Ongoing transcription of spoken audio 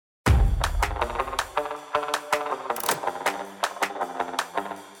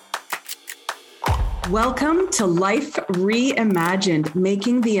Welcome to Life Reimagined,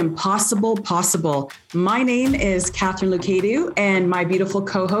 making the impossible possible. My name is Catherine Lucadu, and my beautiful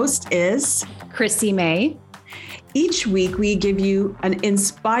co-host is Chrissy May. Each week, we give you an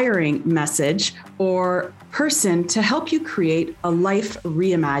inspiring message or person to help you create a life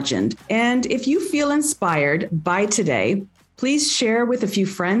reimagined. And if you feel inspired by today, please share with a few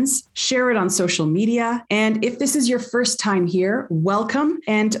friends, share it on social media. And if this is your first time here, welcome.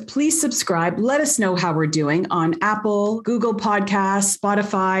 And please subscribe. Let us know how we're doing on Apple, Google Podcasts,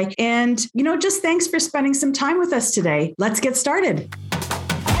 Spotify. And, just thanks for spending some time with us today. Let's get started.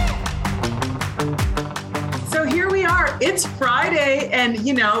 So here we are. It's Friday. And,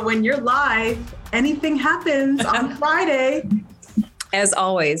 when you're live, anything happens on Friday. As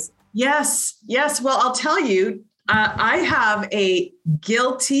always. Yes. Well, I'll tell you, I have a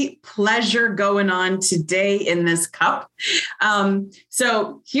guilty pleasure going on today in this cup.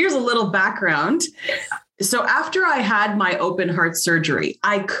 So here's a little background. So after I had my open heart surgery,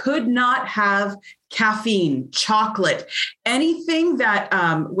 I could not have caffeine, chocolate, anything that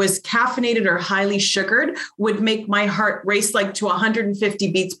was caffeinated or highly sugared would make my heart race like to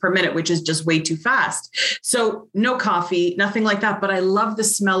 150 beats per minute, which is just way too fast. So no coffee, nothing like that, but I love the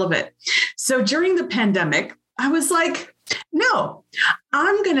smell of it. So during the pandemic, I was like, no,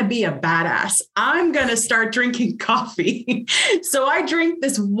 I'm going to be a badass. I'm going to start drinking coffee. So I drink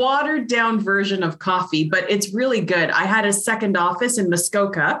this watered down version of coffee, but it's really good. I had a second office in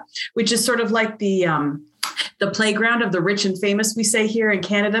Muskoka, which is sort of like the playground of the rich and famous, we say here in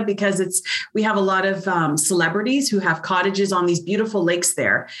Canada, because we have a lot of celebrities who have cottages on these beautiful lakes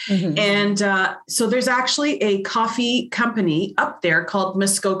there. Mm-hmm. And so there's actually a coffee company up there called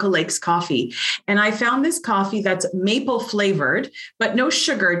Muskoka Lakes Coffee. And I found this coffee that's maple flavored, but no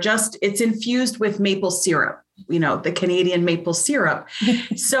sugar, just it's infused with maple syrup. The Canadian maple syrup.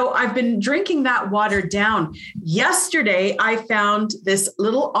 So I've been drinking that watered down. Yesterday, I found this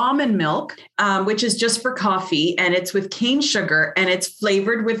little almond milk, which is just for coffee, and it's with cane sugar, and it's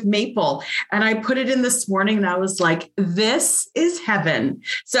flavored with maple. And I put it in this morning, and I was like, this is heaven.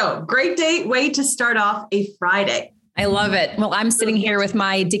 So great way to start off a Friday. I love it. Well, I'm sitting here with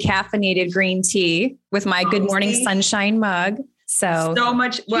my decaffeinated green tea with my Good Morning Sunshine mug. So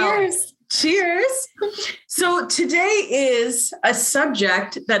much. Cheers. So today is a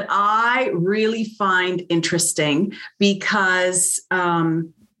subject that I really find interesting because,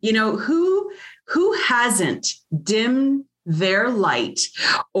 who hasn't dimmed their light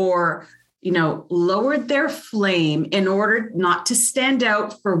or, lowered their flame in order not to stand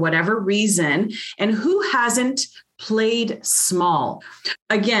out for whatever reason, and who hasn't played small?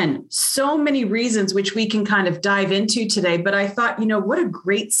 Again, so many reasons which we can kind of dive into today, but I thought, what a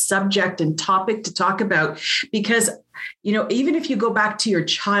great subject and topic to talk about, because, even if you go back to your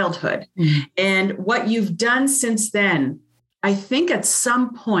childhood and what you've done since then, I think at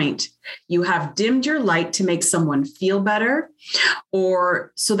some point you have dimmed your light to make someone feel better,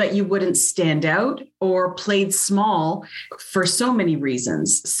 or so that you wouldn't stand out, or played small for so many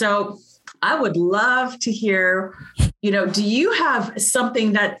reasons. So I would love to hear, do you have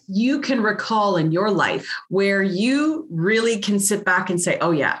something that you can recall in your life where you really can sit back and say,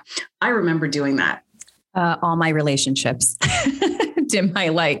 oh yeah, I remember doing that? All my relationships dim my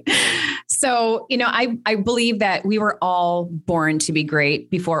light. So, I believe that we were all born to be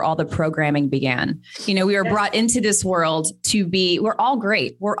great before all the programming began. We were brought into this world we're all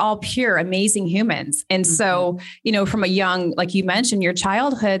great. We're all pure, amazing humans. And so, from a young, like you mentioned, your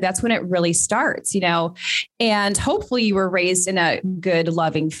childhood, that's when it really starts, and hopefully you were raised in a good,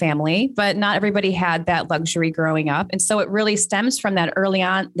 loving family, but not everybody had that luxury growing up. And so it really stems from that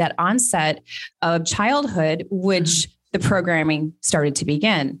that onset of childhood, which the programming started to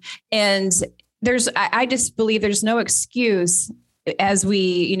begin. And I just believe there's no excuse as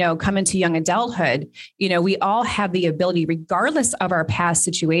we, come into young adulthood. We all have the ability, regardless of our past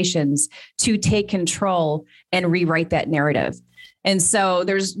situations, to take control and rewrite that narrative. And so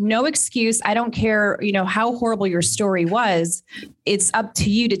there's no excuse. I don't care, how horrible your story was. It's up to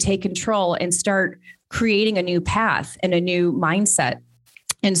you to take control and start creating a new path and a new mindset.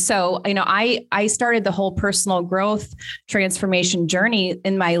 And so, I started the whole personal growth transformation journey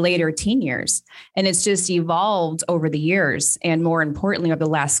in my later teen years, and it's just evolved over the years. And more importantly, over the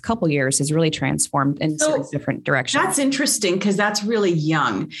last couple of years has really transformed in different directions. That's interesting because that's really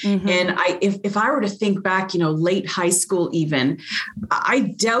young. Mm-hmm. And if I were to think back, late high school, even, I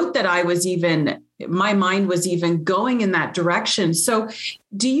doubt that I was even my mind was even going in that direction. So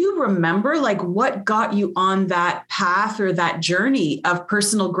do you remember like what got you on that path or that journey of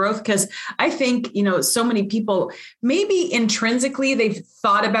personal growth? Because I think, so many people, maybe intrinsically they've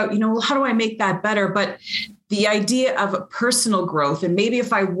thought about, well, how do I make that better? But the idea of personal growth, and maybe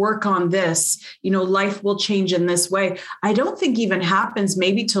if I work on this, life will change in this way, I don't think even happens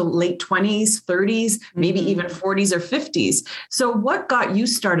maybe till late 20s, 30s, maybe even 40s or 50s. So what got you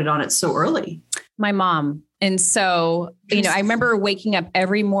started on it so early? My mom. And so, I remember waking up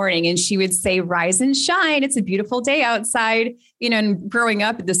every morning and she would say, rise and shine. It's a beautiful day outside. And growing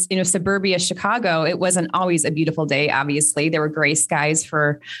up in this, suburbia Chicago, it wasn't always a beautiful day. Obviously, there were gray skies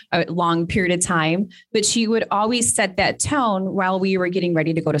for a long period of time, but she would always set that tone while we were getting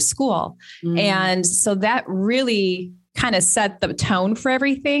ready to go to school. And so that really kind of set the tone for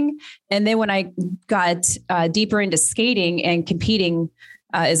everything. And then when I got deeper into skating and competing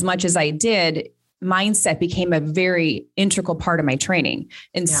as much as I did, mindset became a very integral part of my training.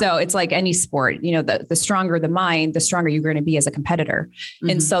 And so it's like any sport, the stronger the mind, the stronger you're going to be as a competitor.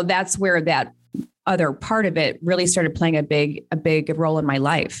 And so that's where that other part of it really started playing a big role in my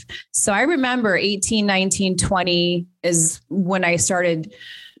life. So I remember 18, 19, 20 is when I started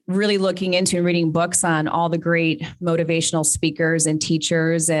really looking into and reading books on all the great motivational speakers and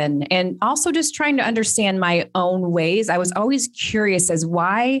teachers, and also just trying to understand my own ways. I was always curious as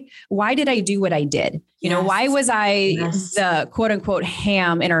why did I do what I did? Why was I the quote unquote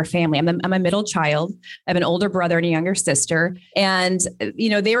ham in our family? I'm a middle child. I have an older brother and a younger sister. And,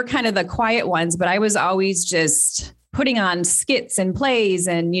 they were kind of the quiet ones, but I was always just putting on skits and plays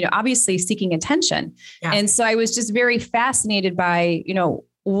and, obviously seeking attention. Yeah. And so I was just very fascinated by,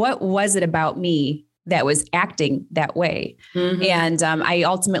 what was it about me that was acting that way? And I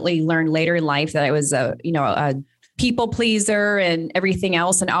ultimately learned later in life that I was a people pleaser and everything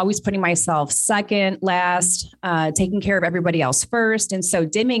else, and always putting myself second, last, taking care of everybody else first. And so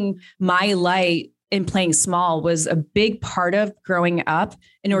dimming my light and playing small was a big part of growing up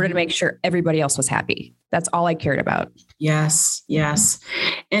in order to make sure everybody else was happy. That's all I cared about. Yes.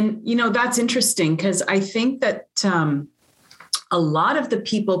 And, that's interesting because I think that a lot of the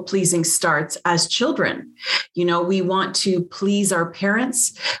people pleasing starts as children. We want to please our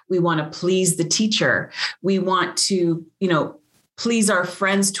parents. We want to please the teacher. We want to, please our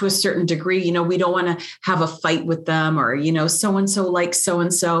friends to a certain degree. We don't want to have a fight with them or, so-and-so likes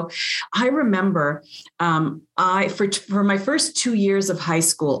so-and-so. I remember for my first 2 years of high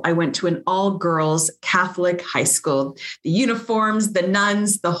school, I went to an all girls Catholic high school, the uniforms, the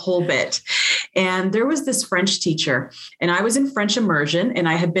nuns, the whole bit. And there was this French teacher, and I was in French immersion, and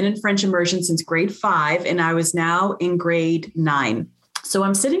I had been in French immersion since grade 5, and I was now in grade 9. So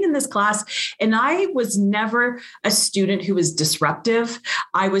I'm sitting in this class, and I was never a student who was disruptive.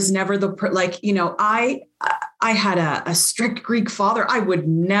 I was never I had a strict Greek father. I would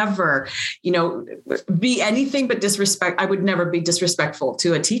never, be anything but disrespect. I would never be disrespectful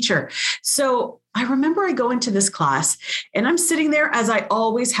to a teacher. So I remember I go into this class and I'm sitting there, as I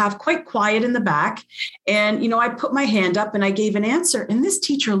always have, quite quiet in the back. And, I put my hand up and I gave an answer. And this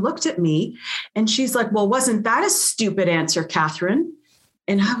teacher looked at me and she's like, well, wasn't that a stupid answer, Catherine?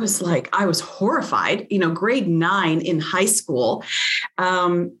 And I was horrified, grade 9 in high school.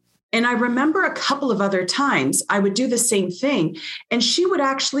 And I remember a couple of other times I would do the same thing. And she would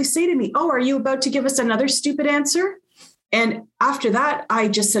actually say to me, oh, are you about to give us another stupid answer? And after that, I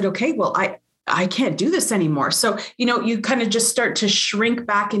just said, okay, well, I can't do this anymore. So, you kind of just start to shrink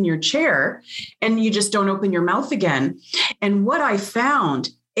back in your chair and you just don't open your mouth again. And what I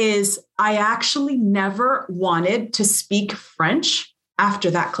found is I actually never wanted to speak French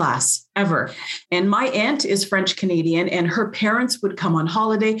after that class ever. And my aunt is French Canadian and her parents would come on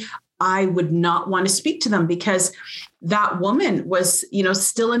holiday. I would not want to speak to them because that woman was,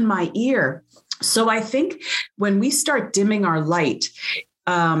 still in my ear. So I think when we start dimming our light,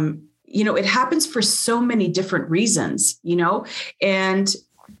 it happens for so many different reasons, and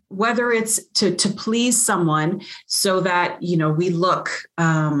whether it's to please someone so that, we look,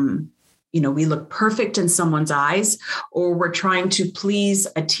 we look perfect in someone's eyes, or we're trying to please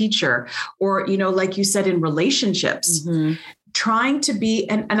a teacher, or, like you said, in relationships, trying to be,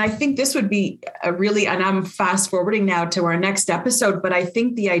 and I think this would be a really, and I'm fast forwarding now to our next episode, but I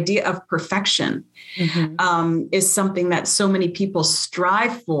think the idea of perfection is something that so many people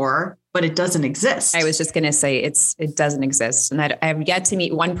strive for, but it doesn't exist. I was just going to say it doesn't exist. And I have yet to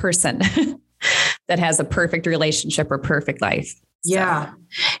meet one person that has a perfect relationship or perfect life. So. Yeah.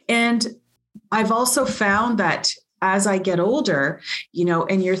 And I've also found that as I get older,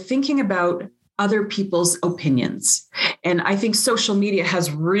 and you're thinking about other people's opinions. And I think social media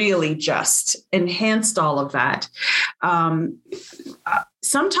has really just enhanced all of that.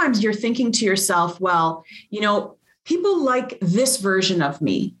 Sometimes you're thinking to yourself, well, people like this version of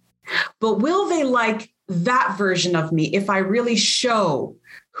me, but will they like that version of me if I really show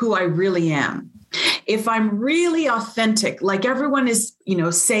who I really am? If I'm really authentic, like everyone is,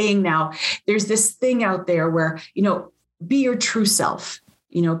 saying now, there's this thing out there where, be your true self,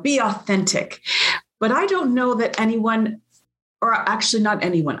 be authentic. But I don't know that anyone, or actually not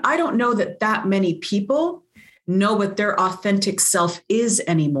anyone, I don't know that many people know what their authentic self is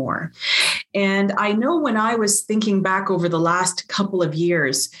anymore. And I know when I was thinking back over the last couple of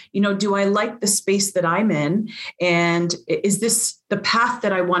years, do I like the space that I'm in? And is this the path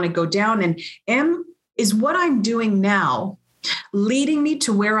that I want to go down? And is what I'm doing now leading me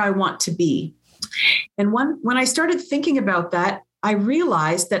to where I want to be? And when I started thinking about that, I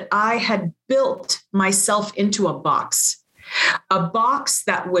realized that I had built myself into a box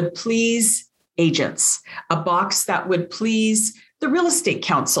that would please agents, a box that would please the real estate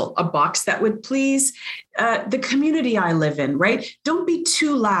council, a box that would please the community I live in, right? Don't be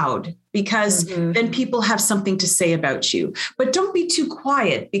too loud because then people have something to say about you, but don't be too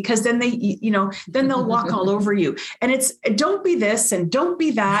quiet because then then they'll walk all over you. And it's don't be this and don't be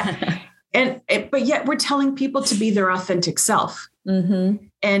that. But yet we're telling people to be their authentic self.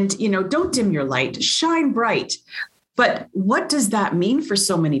 And, don't dim your light, shine bright. But what does that mean for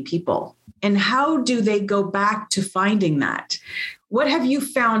so many people? And how do they go back to finding that? What have you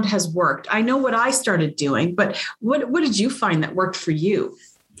found has worked? I know what I started doing, but what did you find that worked for you?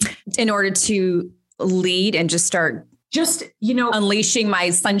 In order to lead and just start unleashing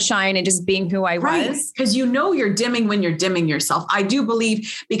my sunshine and just being who I was. Because you're dimming when you're dimming yourself. I do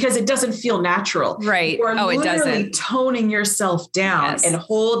believe because it doesn't feel natural. Right. It doesn't. Toning yourself down and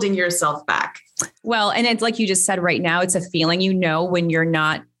holding yourself back. Well, and it's like you just said right now, it's a feeling, when you're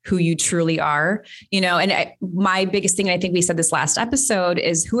not who you truly are, and my biggest thing, and I think we said this last episode,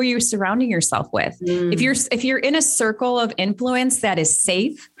 is who are you surrounding yourself with? If you're in a circle of influence that is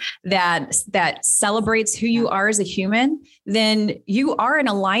safe, that celebrates who you are as a human, then you are in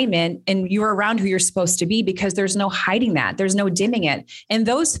alignment and you're around who you're supposed to be, because there's no hiding that. There's no dimming it. And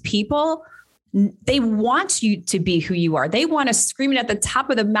those people, they want you to be who you are. They want to scream it at the top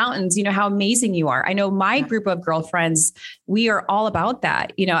of the mountains, how amazing you are. I know my group of girlfriends, we are all about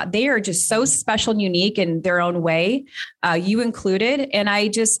that. They are just so special and unique in their own way, you included. And I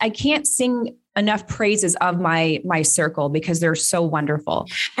can't sing enough praises of my circle because they're so wonderful.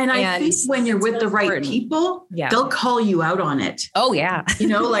 And I think when you're with the right people, they'll call you out on it. Oh yeah.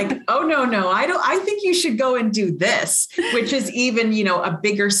 Like, oh no, I think you should go and do this, which is even, a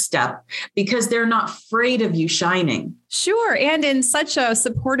bigger step because they're not afraid of you shining. Sure. And in such a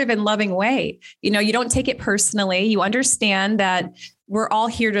supportive and loving way, you don't take it personally. You understand that we're all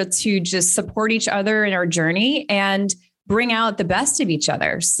here to just support each other in our journey and bring out the best of each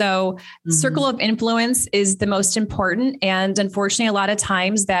other. So circle of influence is the most important. And unfortunately, a lot of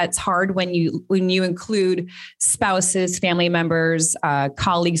times that's hard when you include spouses, family members,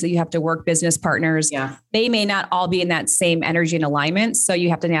 colleagues that you have to work, business partners. Yeah. They may not all be in that same energy and alignment. So you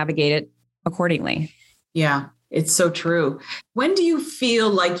have to navigate it accordingly. Yeah, it's so true. When do you feel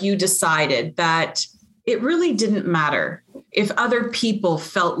like you decided that it really didn't matter if other people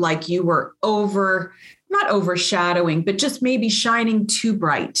felt like you were not overshadowing, but just maybe shining too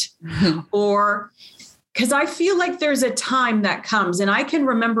bright? Or because I feel like there's a time that comes, and I can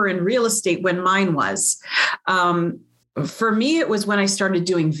remember in real estate when mine was, for me, it was when I started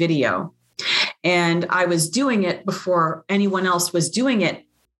doing video, and I was doing it before anyone else was doing it,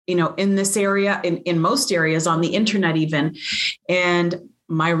 in this area, in most areas on the internet even. And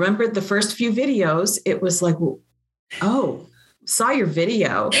I remember the first few videos, it was like, oh, saw your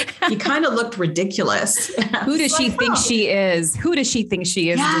video. You kind of looked ridiculous. Who does she think she is? Who does she think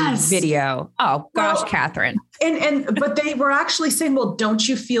she is in the video? Oh gosh, Catherine. But they were actually saying, well, don't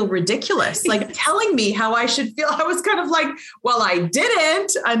you feel ridiculous? Like telling me how I should feel. I was kind of like, well, I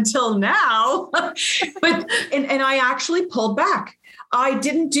didn't until now. But I actually pulled back. I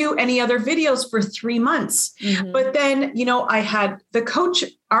didn't do any other videos for 3 months. But then, I had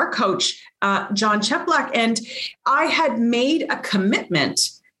our coach, John Cheplack, and I had made a commitment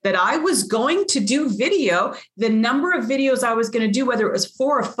that I was going to do video, the number of videos I was going to do, whether it was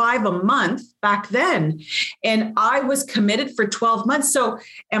 4 or 5 a month back then. And I was committed for 12 months. So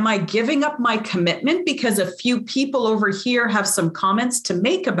am I giving up my commitment because a few people over here have some comments to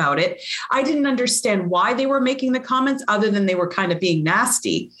make about it? I didn't understand why they were making the comments other than they were kind of being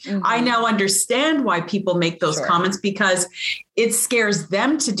nasty. Mm-hmm. I now understand why people make those comments, because it scares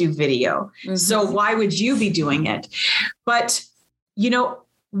them to do video. Mm-hmm. So why would you be doing it? But,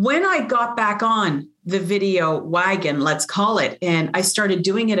 when I got back on the video wagon, let's call it, and I started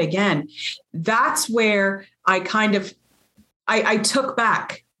doing it again, that's where I kind of, I took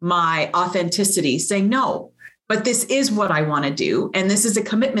back my authenticity, saying, no, but this is what I want to do. And this is a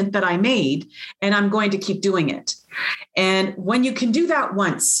commitment that I made, and I'm going to keep doing it. And when you can do that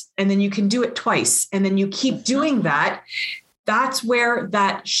once, and then you can do it twice, and then you keep doing that, that's where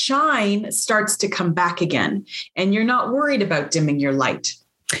that shine starts to come back again. And you're not worried about dimming your light.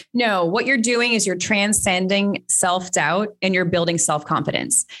 No, what you're doing is you're transcending self-doubt and you're building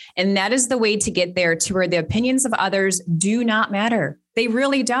self-confidence. And that is the way to get there, to where the opinions of others do not matter. They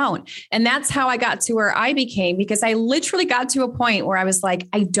really don't. And that's how I got to where I became, because I literally got to a point where I was like,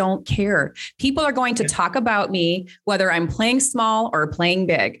 I don't care. People are going to talk about me, whether I'm playing small or playing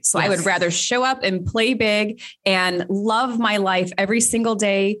big. So I would rather show up and play big and love my life every single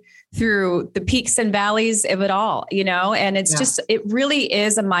day through the peaks and valleys of it all, and it's just, it really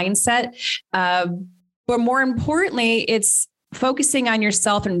is a mindset. But more importantly, it's focusing on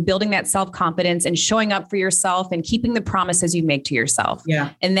yourself and building that self-confidence and showing up for yourself and keeping the promises you make to yourself. Yeah.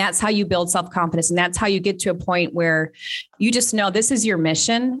 And that's how you build self-confidence. And that's how you get to a point where you just know this is your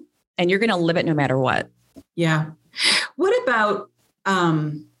mission and you're going to live it no matter what. Yeah. What about,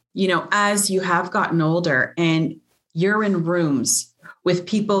 as you have gotten older and you're in rooms with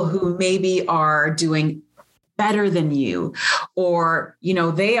people who maybe are doing better than you, or,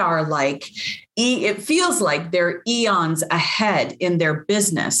 they are like, it feels like they're eons ahead in their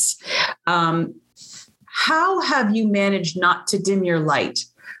business. How have you managed not to dim your light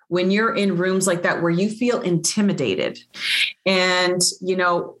when you're in rooms like that, where you feel intimidated? And,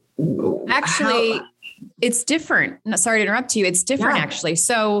 actually, it's different. Sorry to interrupt you. It's different, actually.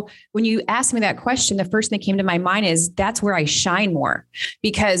 So when you asked me that question, the first thing that came to my mind is that's where I shine more,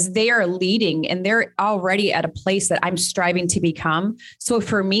 because they are leading and they're already at a place that I'm striving to become. So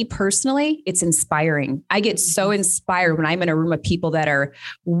for me personally, it's inspiring. I get so inspired when I'm in a room of people that are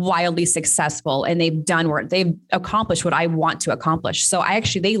wildly successful and they've accomplished what I want to accomplish. So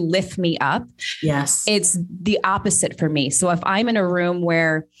they lift me up. Yes. It's the opposite for me. So if I'm in a room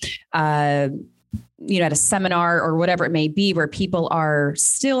where, at a seminar or whatever it may be, where people are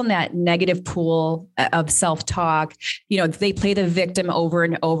still in that negative pool of self-talk, they play the victim over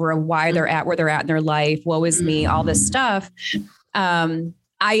and over of why they're at where they're at in their life. Woe is me, all this stuff.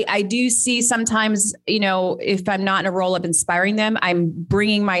 I do see sometimes, if I'm not in a role of inspiring them, I'm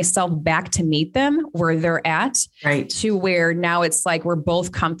bringing myself back to meet them where they're at, right? To where now it's like, we're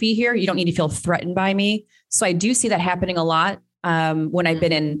both comfy here. You don't need to feel threatened by me. So I do see that happening a lot when I've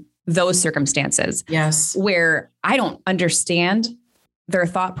been in those circumstances. Yes. Where I don't understand their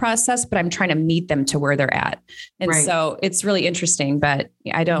thought process, but I'm trying to meet them to where they're at. And so it's really interesting, but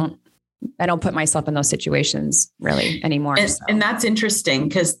I don't put myself in those situations really anymore. And that's interesting,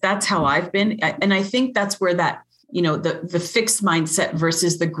 because that's how I've been. And I think that's where that, the fixed mindset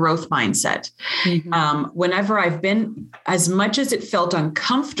versus the growth mindset. Mm-hmm. Whenever I've been, as much as it felt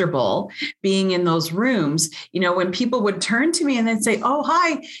uncomfortable being in those rooms, when people would turn to me and then say, oh,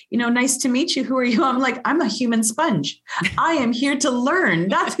 hi, nice to meet you. Who are you? I'm like, I'm a human sponge. I am here to learn.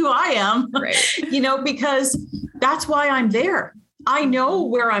 That's who I am, right. Because that's why I'm there. I know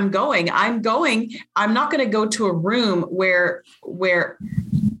where I'm going. I'm not going to go to a room where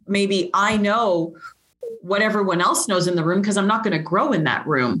maybe I know what everyone else knows in the room, because I'm not going to grow in that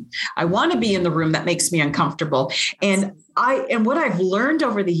room. I want to be in the room that makes me uncomfortable. And what I've learned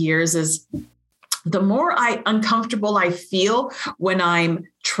over the years is the more uncomfortable I feel when I'm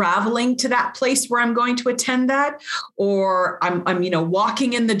traveling to that place where I'm going to attend that, or I'm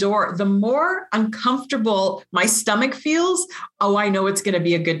walking in the door, the more uncomfortable my stomach feels. Oh, I know it's going to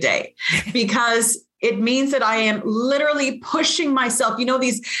be a good day, because it means that I am literally pushing myself.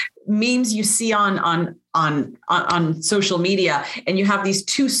 These memes you see on social media, and you have these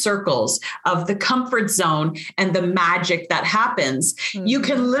two circles of the comfort zone and the magic that happens. Mm-hmm. You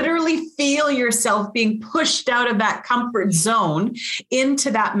can literally feel yourself being pushed out of that comfort zone into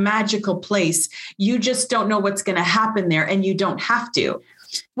that magical place. You just don't know what's going to happen there, and you don't have to.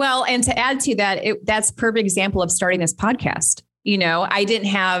 Well, and to add to that, that's a perfect example of starting this podcast. I didn't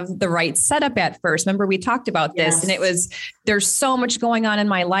have the right setup at first. Remember, we talked about this, and there's so much going on in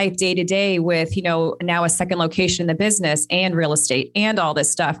my life day to day with, now a second location in the business and real estate and all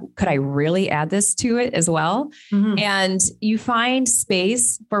this stuff. Could I really add this to it as well? Mm-hmm. And you find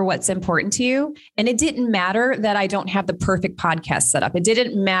space for what's important to you. And it didn't matter that I don't have the perfect podcast setup. It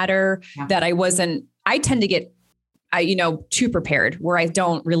didn't matter that I tend to get too prepared where I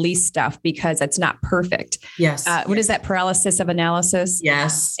don't release stuff because it's not perfect. Yes. What is that? Paralysis of analysis?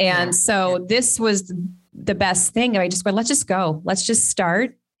 Yes. And this was the best thing. I just went, let's just go. Let's just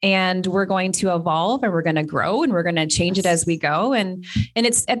start. And we're going to evolve and we're going to grow and we're going to change it as we go. And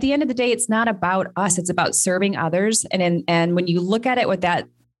it's at the end of the day, it's not about us. It's about serving others. And when you look at it with that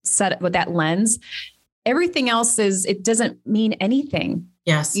lens, everything else it doesn't mean anything.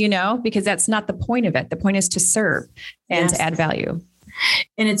 Yes. Because that's not the point of it. The point is to serve and to add value.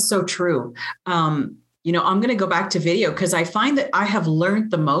 And it's so true. I'm going to go back to video because I find that I have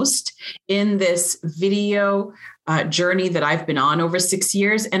learned the most in this video journey that I've been on over 6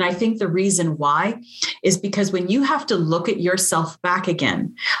 years. And I think the reason why is because when you have to look at yourself back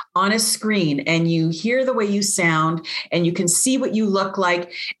again on a screen and you hear the way you sound and you can see what you look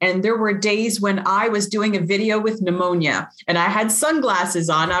like. And there were days when I was doing a video with pneumonia and I had sunglasses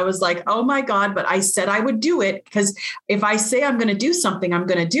on. I was like, oh my God, but I said I would do it because if I say I'm going to do something, I'm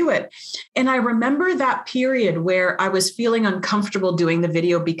going to do it. And I remember that period where I was feeling uncomfortable doing the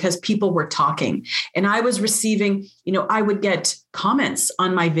video because people were talking and I was receiving, I would get comments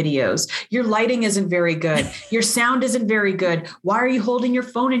on my videos. Your lighting isn't very good. Your sound isn't very good. Why are you holding your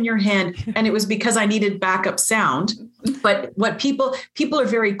phone in your hand? And it was because I needed backup sound. But what people are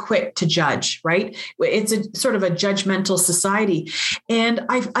very quick to judge, right? It's a sort of a judgmental society. And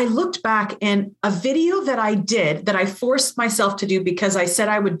I looked back and a video that I did that I forced myself to do because I said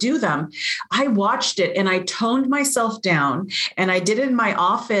I would do them. I watched it and I toned myself down and I did it in my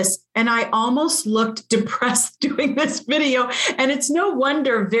office and I almost looked depressed doing this video. And it's no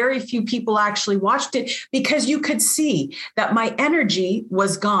wonder very few people actually watched it because you could see that my energy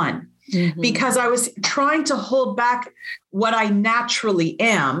was gone. Mm-hmm. Because I was trying to hold back what I naturally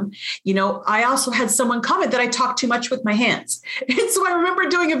am. I also had someone comment that I talk too much with my hands. And so I remember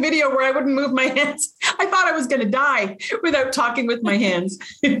doing a video where I wouldn't move my hands. I thought I was going to die without talking with my hands.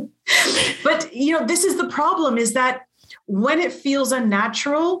 But, this is the problem is that when it feels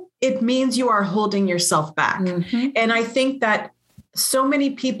unnatural, it means you are holding yourself back. Mm-hmm. And I think that so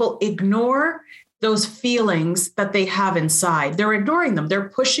many people ignore those feelings that they have inside. They're ignoring them. They're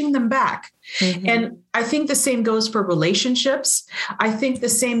pushing them back. Mm-hmm. And I think the same goes for relationships. I think the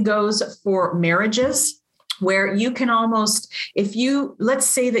same goes for marriages, where you can almost, let's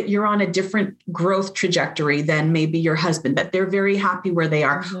say that you're on a different growth trajectory than maybe your husband, that they're very happy where they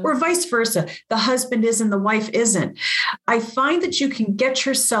are, mm-hmm. or vice versa. The husband is and the wife isn't. I find that you can get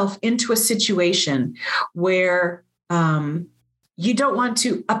yourself into a situation where you don't want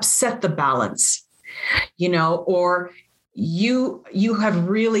to upset the balance. Or you have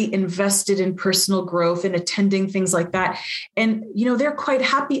really invested in personal growth and attending things like that. And, they're quite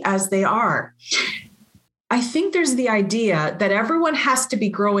happy as they are. I think there's the idea that everyone has to be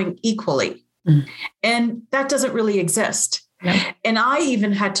growing equally. Mm. And that doesn't really exist. No. And I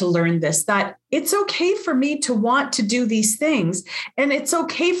even had to learn this, that it's okay for me to want to do these things. And it's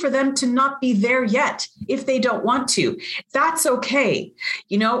okay for them to not be there yet if they don't want to. That's okay.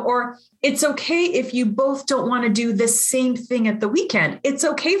 Or it's okay if you both don't want to do the same thing at the weekend. It's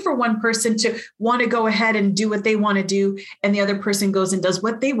okay for one person to want to go ahead and do what they want to do, and the other person goes and does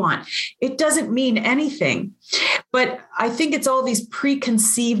what they want. It doesn't mean anything. But I think it's all these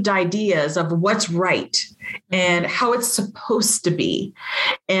preconceived ideas of what's right and how it's supposed to be,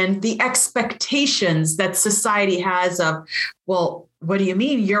 and the expectations that society has of, well, what do you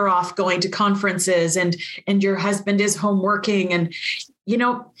mean you're off going to conferences and your husband is home working? And,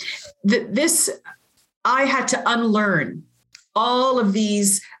 I had to unlearn all of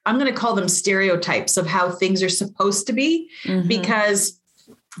these, I'm going to call them stereotypes of how things are supposed to be, mm-hmm. because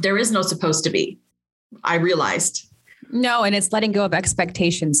there is no supposed to be, I realized. No, and it's letting go of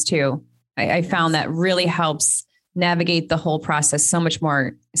expectations too. I found that really helps navigate the whole process so much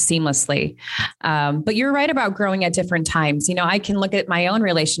more seamlessly. But you're right about growing at different times. I can look at my own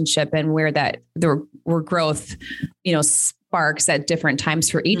relationship and where there were growth, sparks at different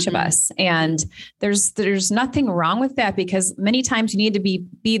times for each mm-hmm. of us. And there's nothing wrong with that, because many times you need to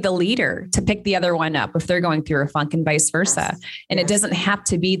be the leader to pick the other one up if they're going through a funk, and vice versa. Yes. And yes. It doesn't have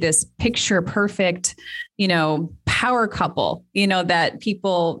to be this picture perfect, power couple, that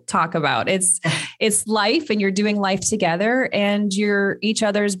people talk about. It's life, and you're doing life together, and you're each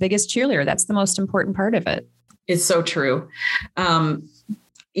other's biggest cheerleader. That's the most important part of it. It's so true.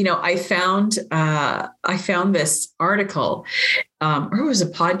 I found this article, or it was a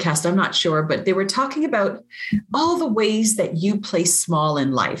podcast, I'm not sure, but they were talking about all the ways that you play small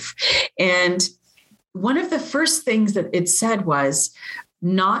in life. And one of the first things that it said was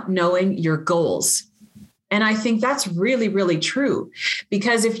not knowing your goals. And I think that's really, really true,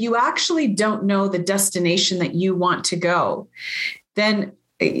 because if you actually don't know the destination that you want to go, then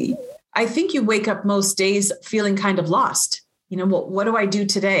I think you wake up most days feeling kind of lost. Well, what do I do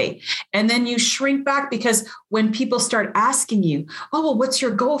today? And then you shrink back, because when people start asking you, oh, well, what's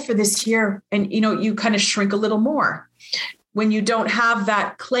your goal for this year? And, you kind of shrink a little more when you don't have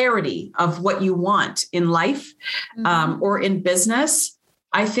that clarity of what you want in life, or in business.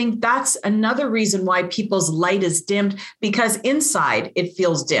 I think that's another reason why people's light is dimmed, because inside it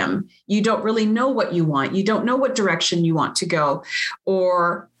feels dim. You don't really know what you want. You don't know what direction you want to go.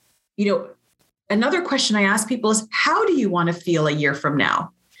 Or, another question I ask people is, how do you want to feel a year from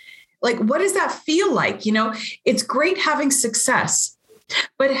now? Like, what does that feel like? It's great having success,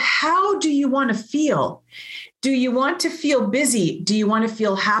 but how do you want to feel? Do you want to feel busy? Do you want to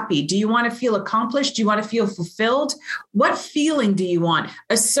feel happy? Do you want to feel accomplished? Do you want to feel fulfilled? What feeling do you want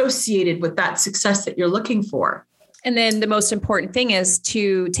associated with that success that you're looking for? And then the most important thing is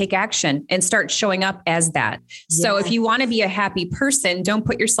to take action and start showing up as that. Yes. So if you want to be a happy person, don't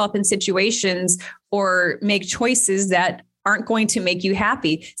put yourself in situations or make choices that aren't going to make you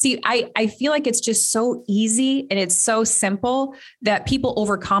happy. See, I feel like it's just so easy and it's so simple that people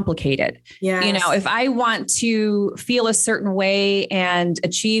overcomplicate it. Yes. If I want to feel a certain way and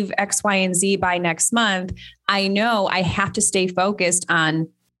achieve X, Y, and Z by next month, I know I have to stay focused on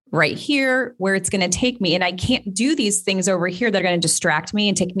right here where it's going to take me. And I can't do these things over here that are going to distract me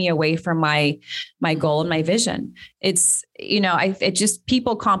and take me away from my goal and my vision. It's, it just,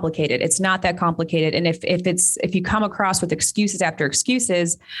 people complicate it. It's not that complicated. And if you come across with excuses after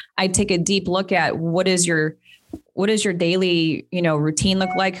excuses, I'd take a deep look at what is your daily, routine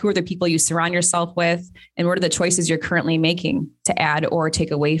look like? Who are the people you surround yourself with? And what are the choices you're currently making to add or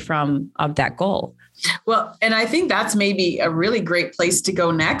take away from of that goal? Well, and I think that's maybe a really great place to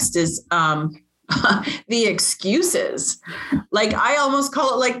go next is the excuses. Like, I almost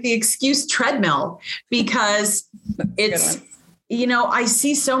call it like the excuse treadmill, because it's, I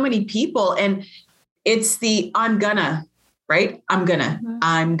see so many people, and it's the I'm gonna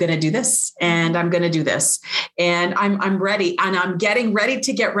do this, and I'm going to do this, and I'm ready, and I'm getting ready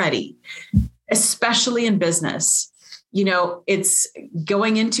to get ready, especially in business. It's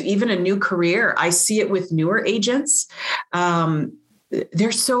going into even a new career. I see it with newer agents.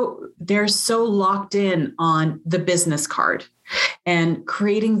 They're so locked in on the business card and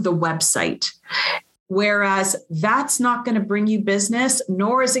creating the website. Whereas that's not going to bring you business,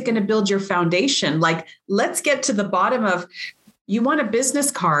 nor is it going to build your foundation. Like, let's get to the bottom of, you want a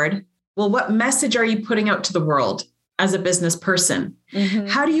business card. Well, what message are you putting out to the world as a business person? Mm-hmm.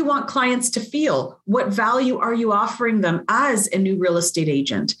 How do you want clients to feel? What value are you offering them as a new real estate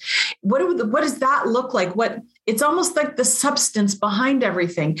agent? What does that look like? It's almost like the substance behind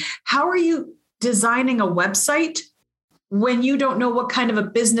everything. How are you designing a website when you don't know what kind of a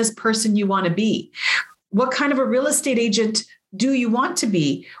business person you want to be? What kind of a real estate agent do you want to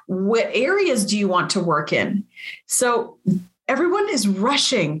be? What areas do you want to work in? So everyone is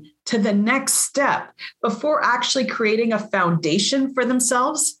rushing to the next step before actually creating a foundation for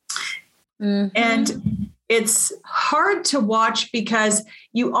themselves. Mm-hmm. And it's hard to watch, because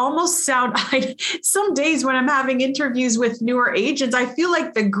you almost sound, some days when I'm having interviews with newer agents, I feel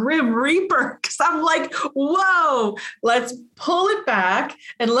like the Grim Reaper, because I'm like, whoa, let's pull it back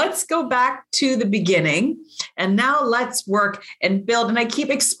and let's go back to the beginning. And now let's work and build. And I keep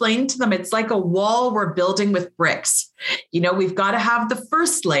explaining to them, it's like a wall we're building with bricks. We've got to have the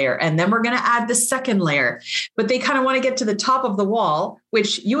first layer, and then we're going to add the second layer. But they kind of want to get to the top of the wall,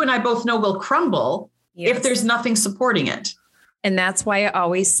 which you and I both know will crumble. Yes. If there's nothing supporting it. And that's why I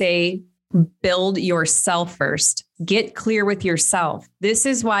always say, build yourself first. Get clear with yourself. This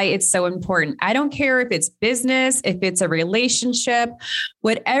is why it's so important. I don't care if it's business, if it's a relationship,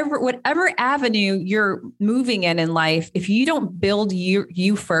 whatever avenue you're moving in life. If you don't build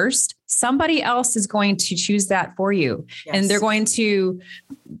you first, somebody else is going to choose that for you. Yes. And they're going to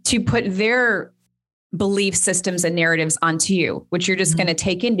put their belief systems and narratives onto you, which you're just going to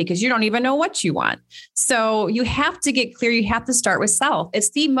take in because you don't even know what you want. So you have to get clear. You have to start with self. It's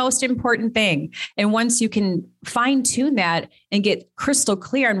the most important thing. And once you can fine tune that and get crystal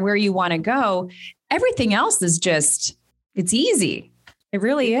clear on where you want to go, everything else is it's easy. It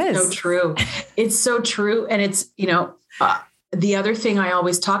really is. So true. It's so true. And it's, the other thing I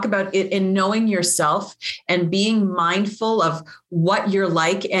always talk about it in knowing yourself and being mindful of what you're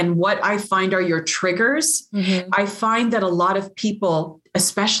like and what I find are your triggers. Mm-hmm. I find that a lot of people,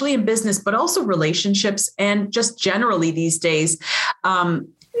 especially in business, but also relationships and just generally these days,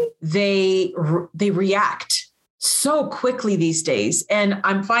 they react so quickly these days. And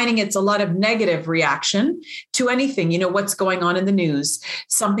I'm finding it's a lot of negative reaction to anything, what's going on in the news,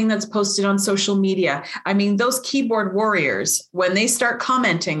 something that's posted on social media. I mean, those keyboard warriors, when they start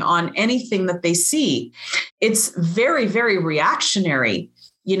commenting on anything that they see, it's very, very reactionary,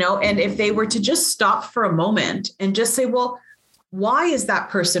 and if they were to just stop for a moment and just say, well, why is that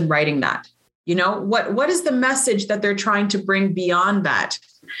person writing that? What is the message that they're trying to bring beyond that?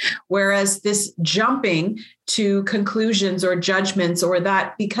 Whereas this jumping to conclusions or judgments or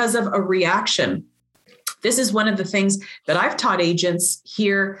that because of a reaction, this is one of the things that I've taught agents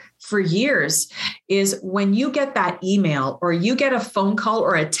here for years is when you get that email or you get a phone call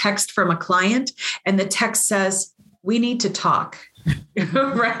or a text from a client and the text says, we need to talk,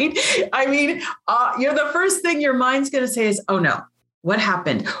 right? I mean, the first thing your mind's going to say is, oh no, what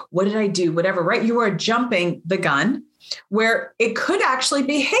happened? What did I do? Whatever, right? You are jumping the gun where it could actually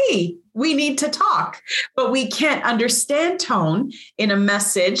be, hey, we need to talk, but we can't understand tone in a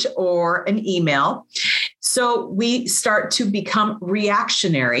message or an email. So we start to become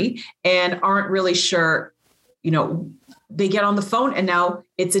reactionary and aren't really sure, they get on the phone and now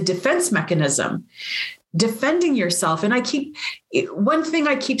it's a defense mechanism. Defending yourself. And one thing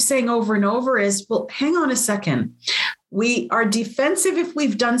I keep saying over and over is, well, hang on a second. We are defensive if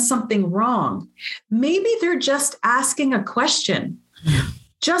we've done something wrong. Maybe they're just asking a question.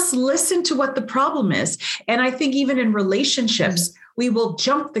 Just listen to what the problem is. And I think even in relationships, we will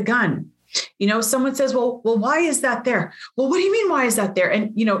jump the gun. Someone says, well, why is that there? Well, what do you mean? Why is that there?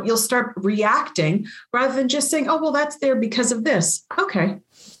 And, you'll start reacting rather than just saying, oh, well, that's there because of this. Okay.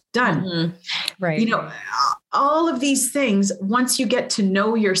 Done. Mm-hmm. Right. All of these things, once you get to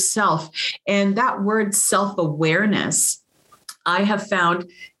know yourself and that word self-awareness, I have found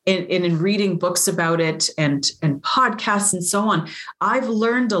in reading books about it and podcasts and so on, I've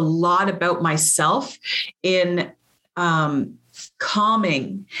learned a lot about myself in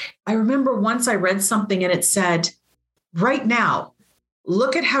calming. I remember once I read something and it said, right now,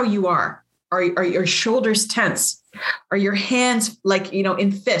 look at how you are. Are your shoulders tense? Are your hands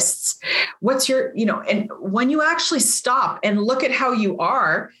in fists? What's your, and when you actually stop and look at how you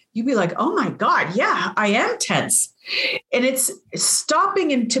are, you'd be like, oh my God, yeah, I am tense. And it's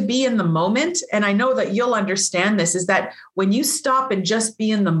stopping and to be in the moment. And I know that you'll understand this is that when you stop and just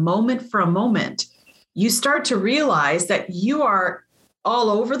be in the moment for a moment, you start to realize that you are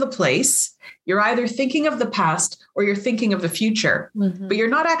all over the place. You're either thinking of the past or you're thinking of the future, but you're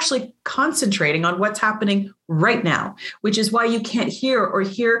not actually concentrating on what's happening right now, which is why you can't hear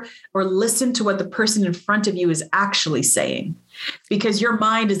or listen to what the person in front of you is actually saying, because your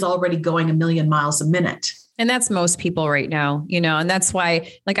mind is already going a million miles a minute. And that's most people right now, and that's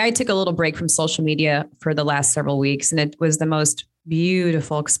why, I took a little break from social media for the last several weeks, and it was the most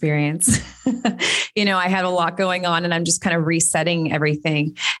beautiful experience. I had a lot going on and I'm just kind of resetting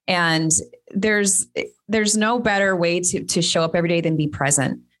everything. And there's no better way to show up every day than be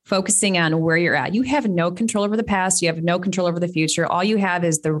present, focusing on where you're at. You have no control over the past. You have no control over the future. All you have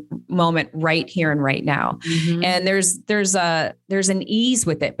is the moment right here and right now. Mm-hmm. And there's an ease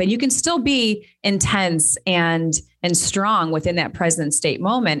with it, but you can still be intense and strong within that present state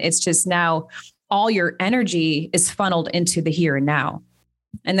moment. It's just now all your energy is funneled into the here and now.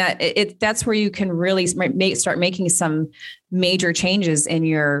 And that's where you can really start making some major changes in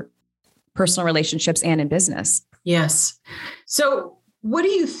your personal relationships and in business. Yes. So what do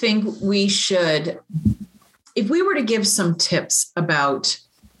you think we should, if we were to give some tips about,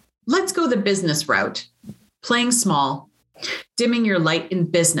 let's go the business route, playing small, dimming your light in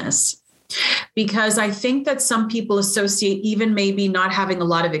business, because I think that some people associate even maybe not having a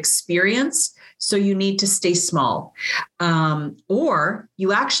lot of experience, so you need to stay small. Or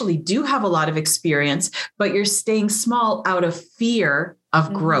you actually do have a lot of experience, but you're staying small out of fear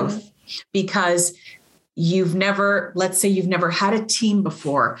of growth because let's say you've never had a team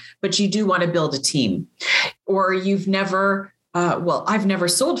before, but you do want to build a team. Or you've never, I've never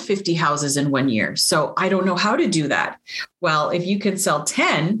sold 50 houses in 1 year, so I don't know how to do that. Well, if you can sell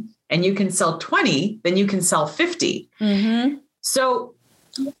 10 and you can sell 20, then you can sell 50. Mm-hmm. So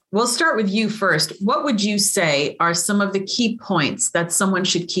we'll start with you first. What would you say are some of the key points that someone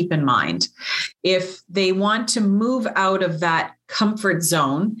should keep in mind if they want to move out of that comfort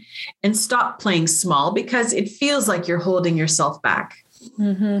zone and stop playing small because it feels like you're holding yourself back?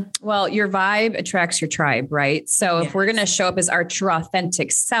 Well, your vibe attracts your tribe, right? So if we're going to show up as our true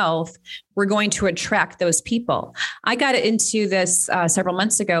authentic self, we're going to attract those people. I got into this several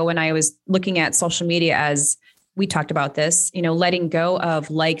months ago when I was looking at social media, as we talked about this, letting go of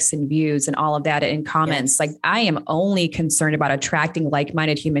likes and views and all of that in comments. Like, I am only concerned about attracting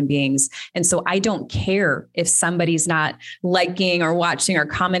like-minded human beings. And so I don't care if somebody's not liking or watching or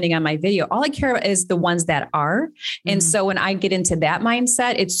commenting on my video. All I care about is the ones that are. And so when I get into that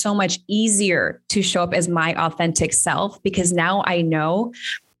mindset, it's so much easier to show up as my authentic self, because now I know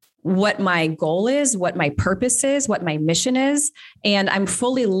what my goal is, what my purpose is, what my mission is. And I'm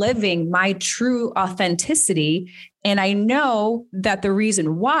fully living my true authenticity. And I know that the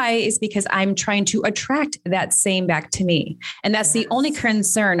reason why is because I'm trying to attract that same back to me. And that's the only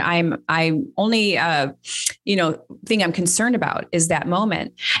concern I'm only, thing I'm concerned about is that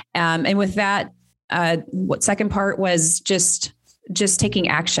moment. And with that, what second part was just taking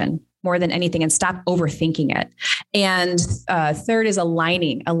action more than anything, and stop overthinking it. And third is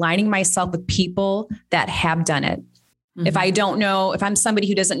aligning myself with people that have done it. If I don't know, if I'm somebody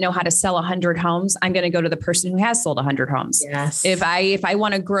who doesn't know how to sell 100 homes, I'm going to go to the person who has sold 100 homes. Yes. If I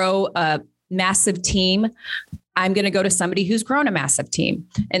want to grow a massive team, I'm going to go to somebody who's grown a massive team.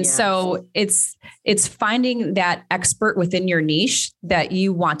 And so it's finding that expert within your niche that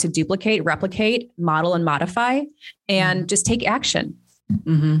you want to duplicate, replicate, model, and modify, and just take action.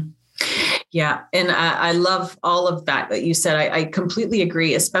 Yeah. And I love all of that you said. I completely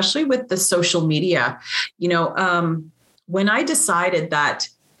agree, especially with the social media. When I decided that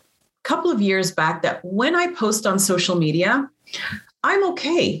a couple of years back, that when I post on social media, I'm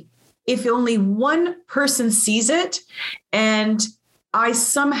okay if only one person sees it and I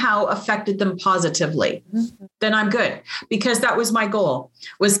somehow affected them positively, then I'm good, because that was my goal,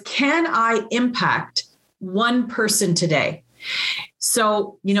 was, can I impact one person today?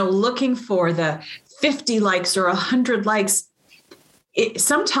 So, looking for the 50 likes or 100 likes,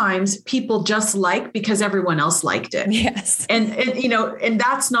 sometimes people just like because everyone else liked it. Yes. And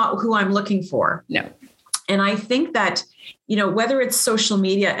that's not who I'm looking for. No. And I think that, whether it's social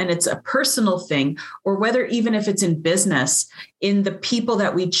media and it's a personal thing, or whether even if it's in business, in the people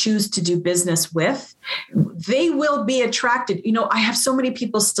that we choose to do business with, they will be attracted. I have so many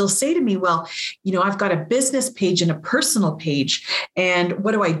people still say to me, well, I've got a business page and a personal page. And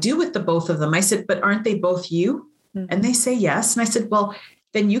what do I do with the both of them? I said, but aren't they both you? And they say yes. And I said, well,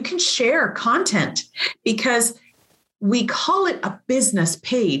 then you can share content, because we call it a business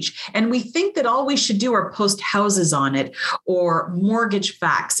page, and we think that all we should do are post houses on it or mortgage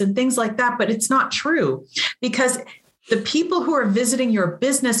facts and things like that. But it's not true, because the people who are visiting your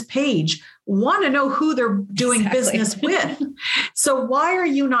business page want to know who they're doing business with. So why are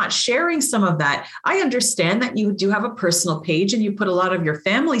you not sharing some of that? I understand that you do have a personal page and you put a lot of your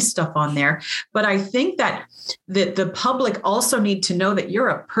family stuff on there, but I think that the public also need to know that you're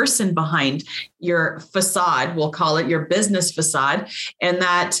a person behind your facade, we'll call it your business facade, and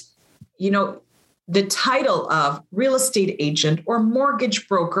that, the title of real estate agent or mortgage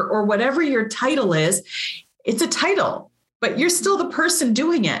broker or whatever your title is, it's a title, but you're still the person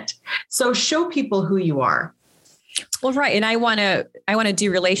doing it. So show people who you are. Well, right. And I want to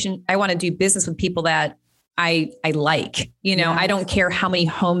do business with people that I like, I don't care how many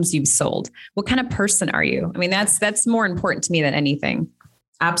homes you've sold. What kind of person are you? I mean, that's more important to me than anything.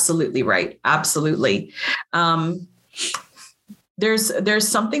 Absolutely right. Absolutely. There's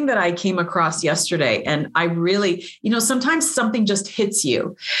something that I came across yesterday, and I really, sometimes something just hits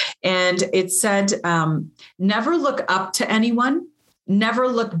you, and it said, never look up to anyone, never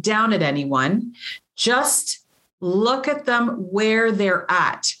look down at anyone, just look at them where they're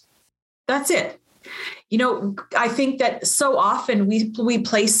at. That's it. I think that so often we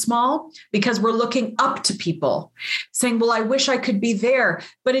play small because we're looking up to people, saying, well, I wish I could be there,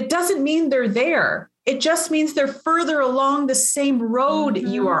 but it doesn't mean they're there. It just means they're further along the same road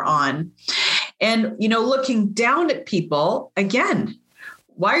you are on. And, looking down at people, again,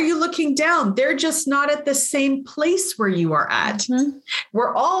 why are you looking down? They're just not at the same place where you are at.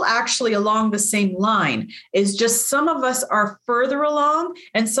 We're all actually along the same line. It's just some of us are further along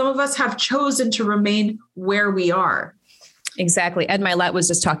and some of us have chosen to remain where we are. Exactly. Ed Milet was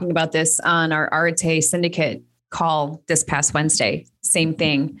just talking about this on our Arete Syndicate call this past Wednesday. Same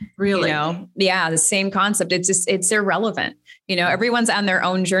thing. Really? Yeah, the same concept. It's irrelevant. Everyone's on their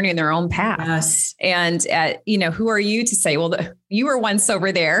own journey and their own path. Yes. And, who are you to say, well, you were once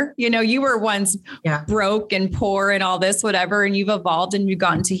over there, you were once broke and poor and all this, whatever, and you've evolved and you've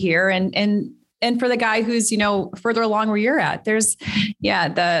gotten to here. And and for the guy who's, further along where you're at,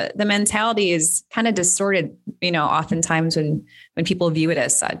 the mentality is kind of distorted, oftentimes when people view it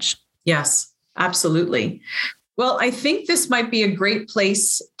as such. Yes, absolutely. Well, I think this might be a great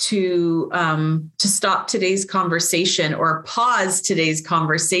place to stop today's conversation, or pause today's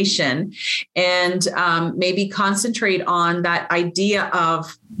conversation, and maybe concentrate on that idea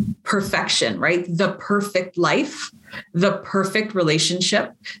of perfection, right? The perfect life, the perfect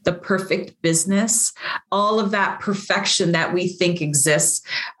relationship, the perfect business, all of that perfection that we think exists.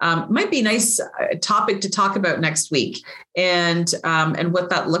 Might be a nice topic to talk about next week, and what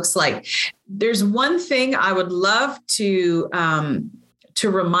that looks like. There's one thing I would love to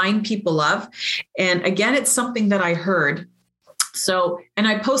remind people of. And again, it's something that I heard. So, and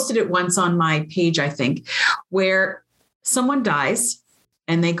I posted it once on my page, I think, where someone dies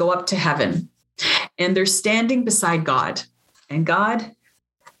and they go up to heaven and they're standing beside God, and God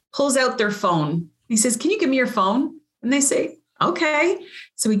pulls out their phone. He says, "Can you give me your phone?" And they say, "Okay."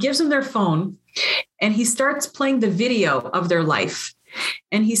 So he gives them their phone and he starts playing the video of their life.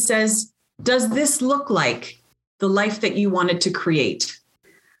 And he says, "Does this look like the life that you wanted to create?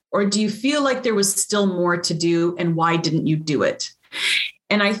 Or do you feel like there was still more to do, and why didn't you do it?"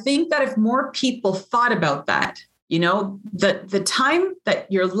 And I think that if more people thought about that, the time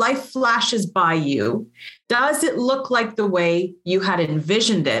that your life flashes by you, does it look like the way you had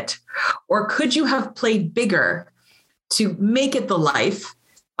envisioned it? Or could you have played bigger to make it a life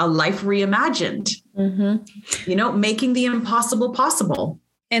reimagined? Mm-hmm. Making the impossible possible.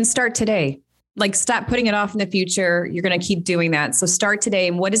 And start today. Like, stop putting it off in the future. You're going to keep doing that. So start today.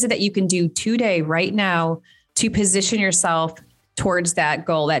 And what is it that you can do today, right now, to position yourself towards that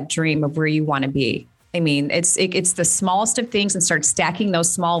goal, that dream of where you want to be? I mean, it's the smallest of things, and start stacking those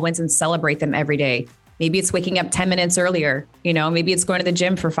small wins and celebrate them every day. Maybe it's waking up 10 minutes earlier. Maybe it's going to the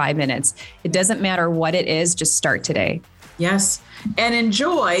gym for 5 minutes. It doesn't matter what it is. Just start today. Yes. And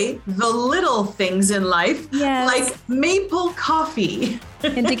enjoy the little things in life, like maple coffee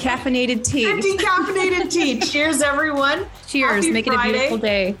and decaffeinated tea. Cheers, everyone. Cheers. Happy Make Friday. it a beautiful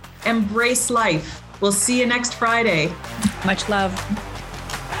day. Embrace life. We'll see you next Friday. Much love.